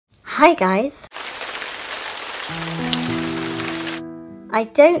Hi guys. I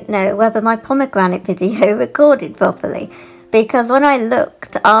don't know whether my pomegranate video recorded properly because when I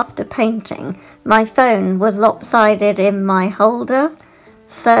looked after painting, my phone was lopsided in my holder,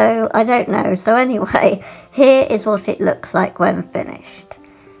 so I don't know. So anyway, here is what it looks like when finished.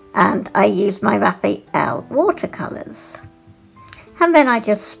 And I used my Raphael watercolors. And then I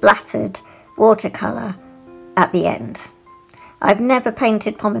just splattered watercolor at the end. I've never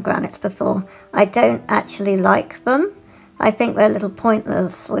painted pomegranates before. I don't actually like them. I think they're a little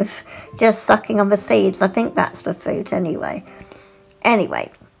pointless with just sucking on the seeds. I think that's the fruit anyway.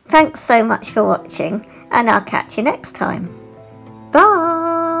 Anyway, thanks so much for watching, and I'll catch you next time. Bye!